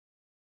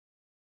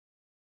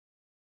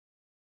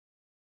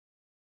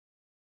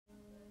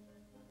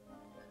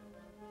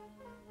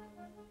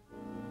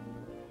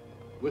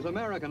With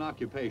American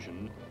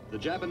occupation, the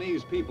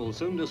Japanese people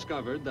soon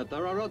discovered that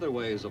there are other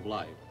ways of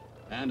life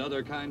and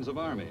other kinds of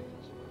armies.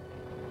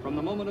 From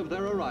the moment of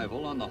their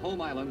arrival on the home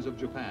islands of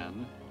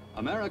Japan,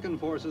 American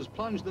forces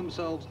plunged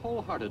themselves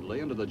wholeheartedly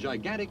into the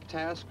gigantic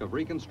task of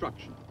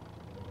reconstruction.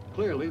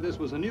 Clearly, this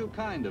was a new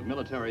kind of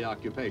military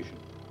occupation.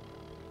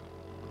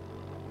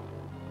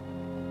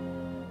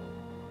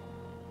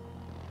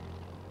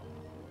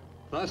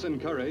 Thus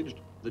encouraged,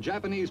 the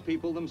Japanese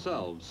people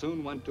themselves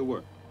soon went to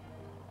work.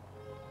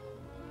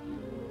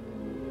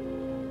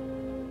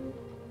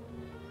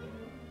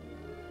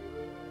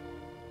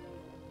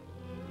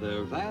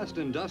 Their vast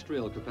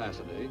industrial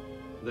capacity,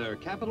 their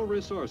capital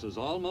resources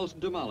almost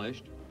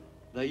demolished,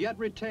 they yet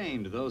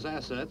retained those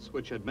assets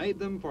which had made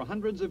them for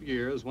hundreds of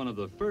years one of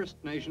the first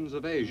nations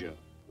of Asia: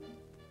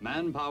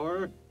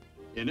 manpower,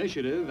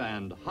 initiative,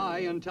 and high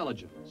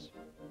intelligence.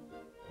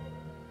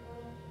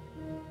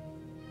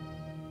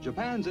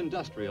 Japan's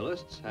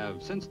industrialists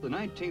have, since the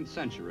 19th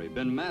century,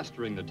 been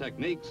mastering the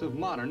techniques of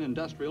modern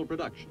industrial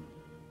production.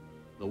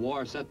 The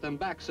war set them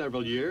back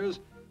several years,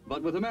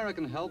 but with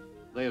American help,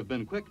 they have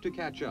been quick to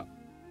catch up.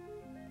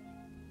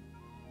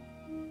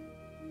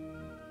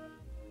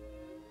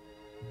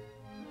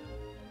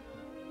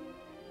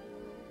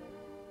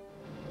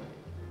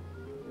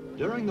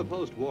 During the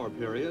post-war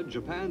period,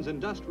 Japan's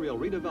industrial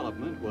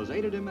redevelopment was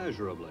aided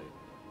immeasurably,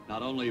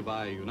 not only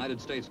by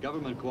United States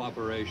government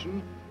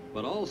cooperation,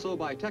 but also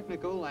by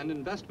technical and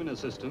investment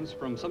assistance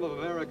from some of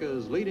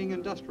America's leading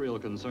industrial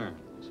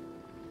concerns.